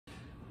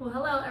Well,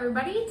 hello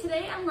everybody.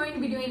 Today I'm going to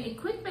be doing a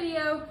quick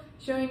video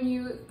showing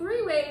you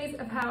 3 ways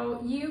of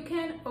how you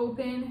can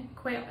open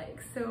quail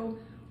eggs. So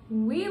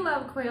we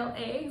love quail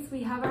eggs.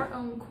 We have our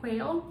own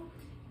quail.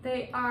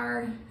 They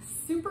are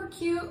super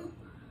cute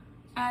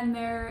and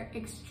they're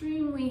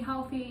extremely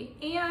healthy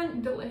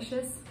and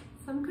delicious.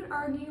 Some could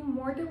argue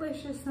more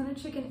delicious than a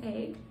chicken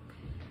egg.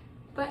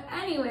 But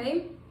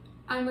anyway,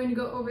 I'm going to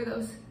go over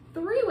those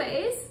 3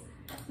 ways.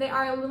 They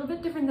are a little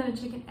bit different than a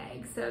chicken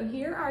egg. So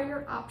here are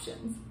your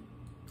options.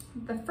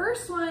 The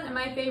first one, and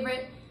my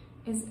favorite,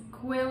 is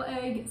quail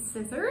egg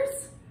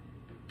scissors.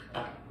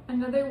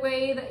 Another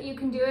way that you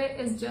can do it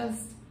is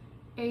just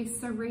a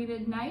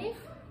serrated knife.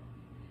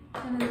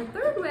 And then the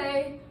third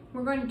way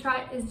we're going to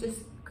try is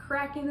just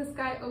cracking this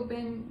guy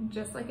open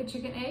just like a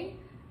chicken egg.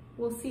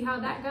 We'll see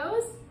how that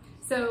goes.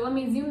 So let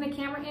me zoom the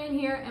camera in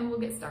here and we'll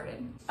get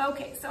started.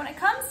 Okay, so when it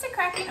comes to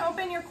cracking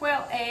open your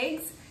quail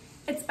eggs,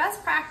 it's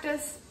best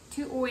practice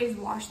to always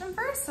wash them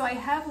first. So I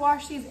have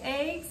washed these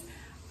eggs.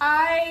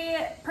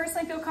 I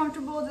personally feel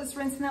comfortable just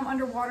rinsing them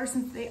underwater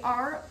since they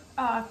are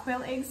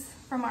quail eggs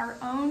from our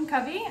own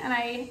covey, and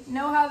I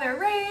know how they're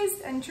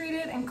raised and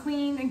treated and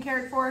cleaned and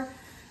cared for.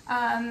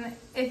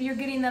 If you're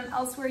getting them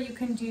elsewhere, you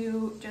can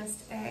do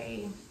just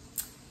a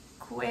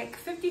quick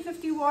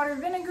 50-50 water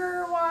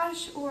vinegar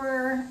wash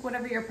or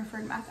whatever your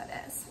preferred method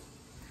is.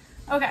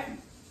 Okay,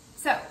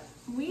 so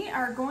we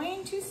are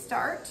going to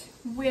start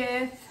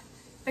with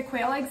the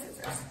quail egg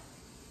scissors.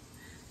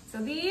 So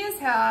these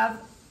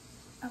have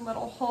a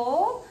little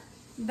hole.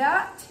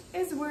 That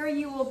is where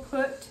you will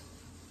put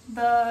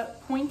the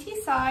pointy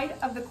side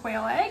of the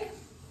quail egg.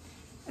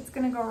 It's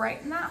gonna go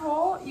right in that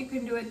hole. You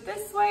can do it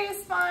this way,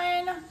 is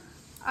fine.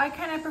 I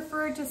kind of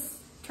prefer to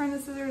turn the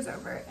scissors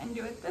over and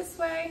do it this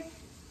way.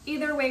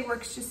 Either way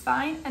works just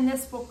fine, and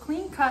this will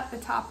clean cut the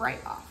top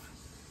right off.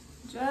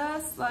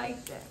 Just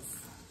like this.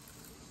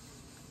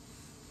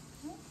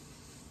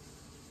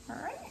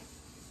 All right.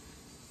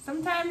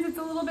 Sometimes it's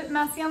a little bit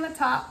messy on the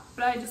top,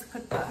 but I just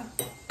put the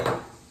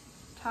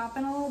top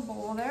in a little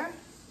bowl there.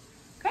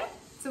 Okay,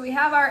 so we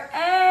have our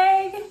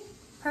egg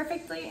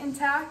perfectly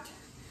intact,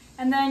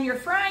 and then your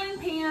frying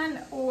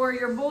pan or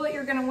your bowl that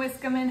you're going to whisk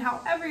them in,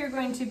 however you're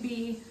going to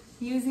be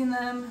using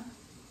them,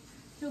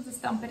 you'll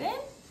just dump it in.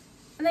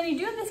 And then you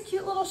do have this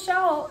cute little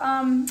shell.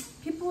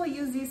 People will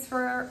use these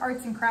for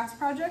arts and crafts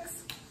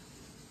projects,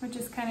 which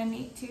is kind of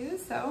neat too.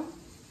 So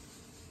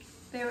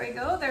there we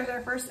go, there's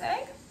our first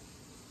egg.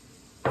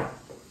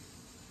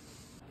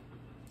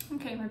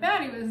 Okay, my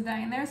battery was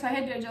dying there, so I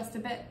had to adjust a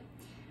bit.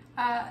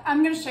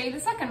 I'm going to show you the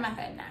second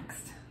method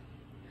next.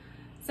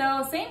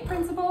 So same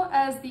principle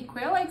as the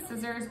quail egg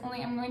scissors,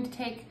 only I'm going to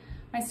take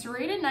my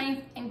serrated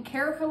knife and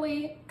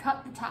carefully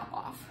cut the top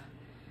off.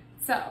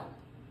 So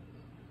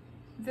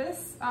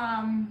this,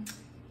 I'm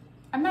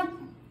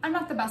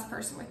not the best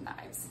person with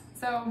knives,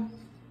 so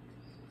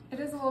it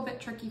is a little bit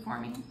tricky for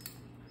me.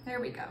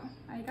 There we go.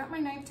 I got my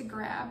knife to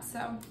grab,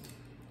 so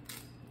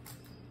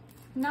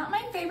not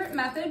my favorite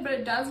method, but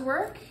it does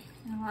work,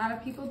 and a lot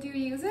of people do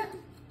use it.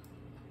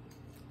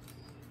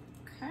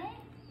 Okay.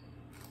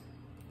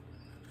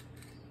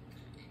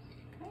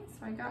 Okay,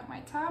 so I got my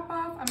top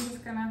off.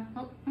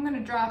 I'm gonna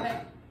drop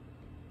it.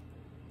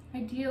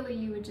 Ideally,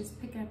 you would just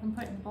pick it up and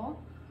put it in the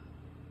bowl.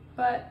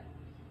 But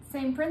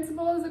same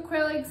principle as the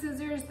quail egg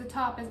scissors, the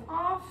top is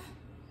off.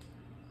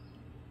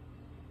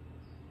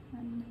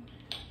 And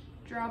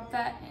drop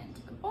that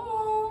into the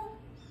bowl.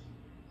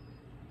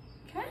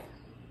 Okay.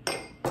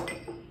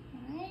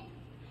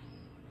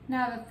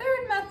 Now the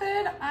third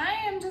method, I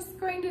am just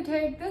going to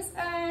take this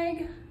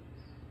egg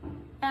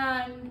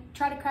and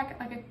try to crack it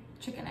like a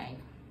chicken egg.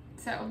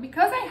 So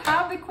because I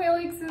have the quail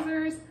egg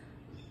scissors,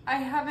 I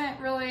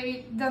haven't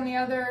really done the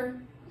other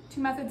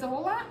 2 methods a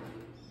whole lot,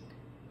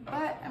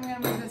 but I'm gonna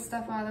move this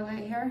stuff out of the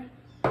way here.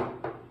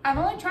 I've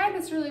only tried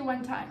this really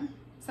 1 time,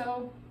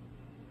 so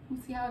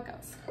we'll see how it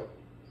goes.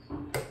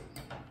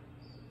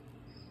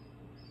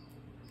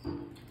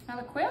 Now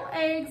the quail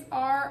eggs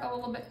are a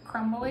little bit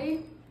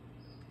crumbly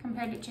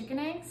compared to chicken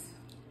eggs,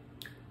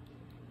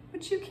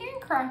 but you can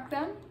crack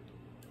them.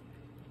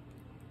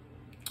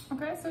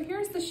 Okay, so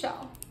here's the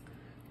shell.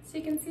 So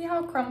you can see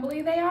how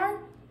crumbly they are.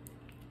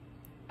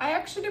 I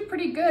actually did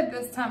pretty good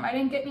this time. I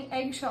didn't get any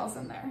eggshells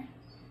in there.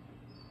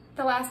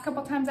 The last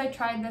couple times I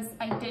tried this,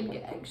 I did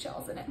get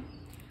eggshells in it.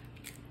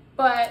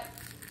 But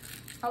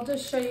I'll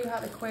just show you how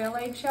the quail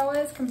egg shell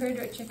is compared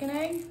to a chicken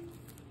egg.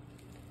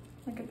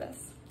 Look at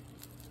this.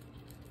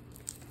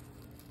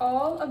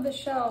 All of the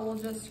shell will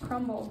just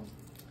crumble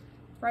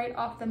right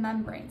off the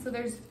membrane. So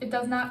it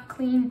does not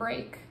clean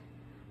break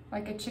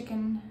like a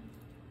chicken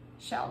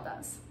shell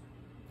does.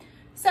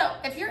 So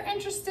if you're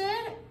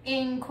interested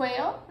in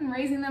quail and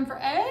raising them for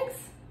eggs,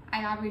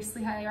 I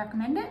obviously highly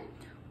recommend it.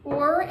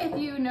 Or if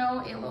you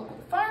know a local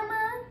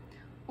farmer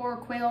or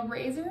quail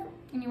raiser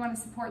and you want to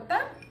support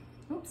them,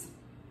 oops,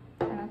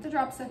 try not to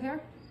drop stuff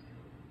here.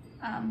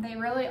 They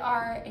really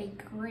are a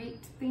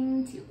great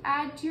thing to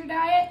add to your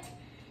diet.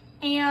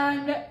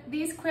 And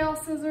these quail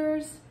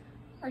scissors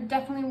are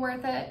definitely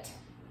worth it.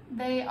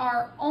 They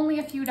are only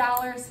a few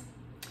dollars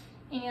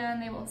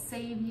and they will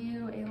save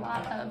you a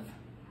lot of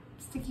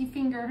sticky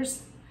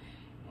fingers.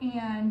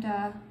 And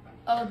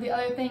oh, the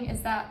other thing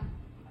is that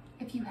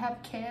if you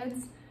have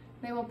kids,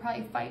 they will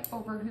probably fight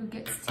over who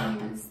gets to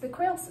use the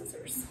Quail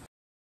scissors.